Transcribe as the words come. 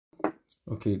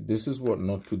Okay, this is what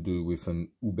not to do with an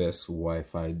Aubess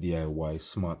Wi-Fi DIY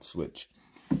smart switch.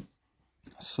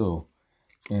 So,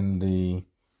 in the,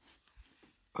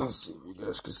 let's see if you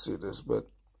guys can see this, but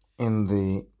in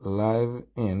the live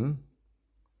in,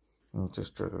 I'll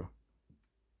just try to,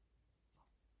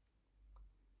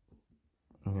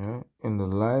 yeah, in the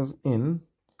live in,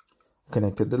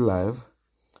 connected the live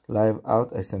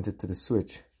out, I sent it to the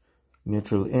switch.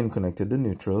 Neutral in, connected the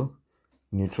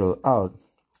neutral out,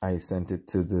 I sent it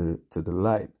to the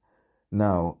light.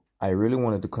 Now, I really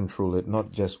wanted to control it,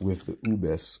 not just with the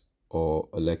Aubess or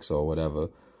Alexa or whatever,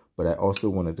 but I also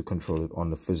wanted to control it on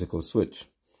the physical switch.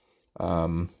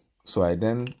 So I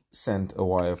then sent a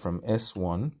wire from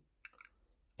S1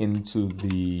 into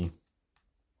the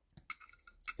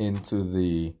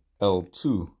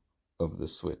L2 of the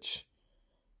switch.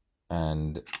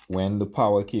 And when the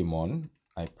power came on,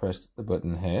 I pressed the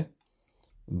button here.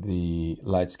 The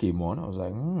lights came on. I was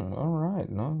like, all right,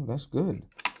 no, that's good.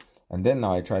 And then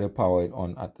now I try to power it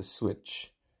on at the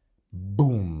switch.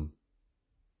 Boom,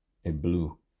 it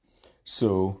blew.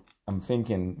 So I'm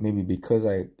thinking maybe because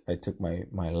I took my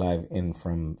live in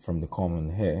from the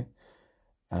common here,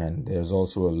 and there's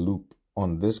also a loop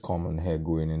on this common here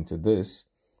going into this,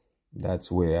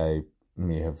 that's where I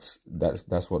may have,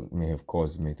 that's what may have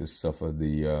caused me to suffer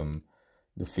the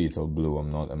fatal blow.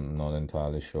 I'm not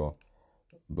entirely sure,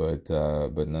 but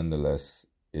nonetheless,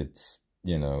 it's,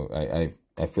 you know,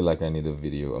 I feel like I need a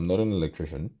video. I'm not an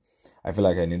electrician. I feel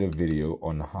like I need a video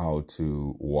on how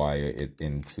to wire it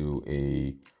into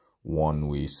a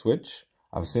one-way switch.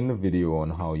 I've seen the video on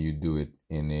how you do it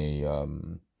in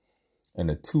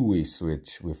a two-way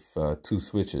switch with two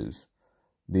switches.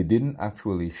 They didn't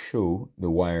actually show the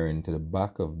wiring to the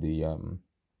back of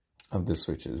the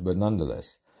switches, but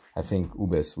nonetheless, I think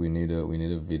Aubess, we need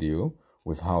a video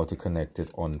with how to connect it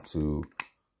onto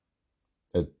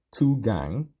a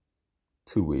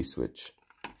two-way switch.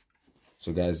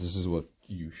 So guys, this is what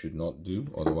you should not do,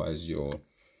 otherwise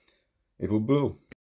it will blow.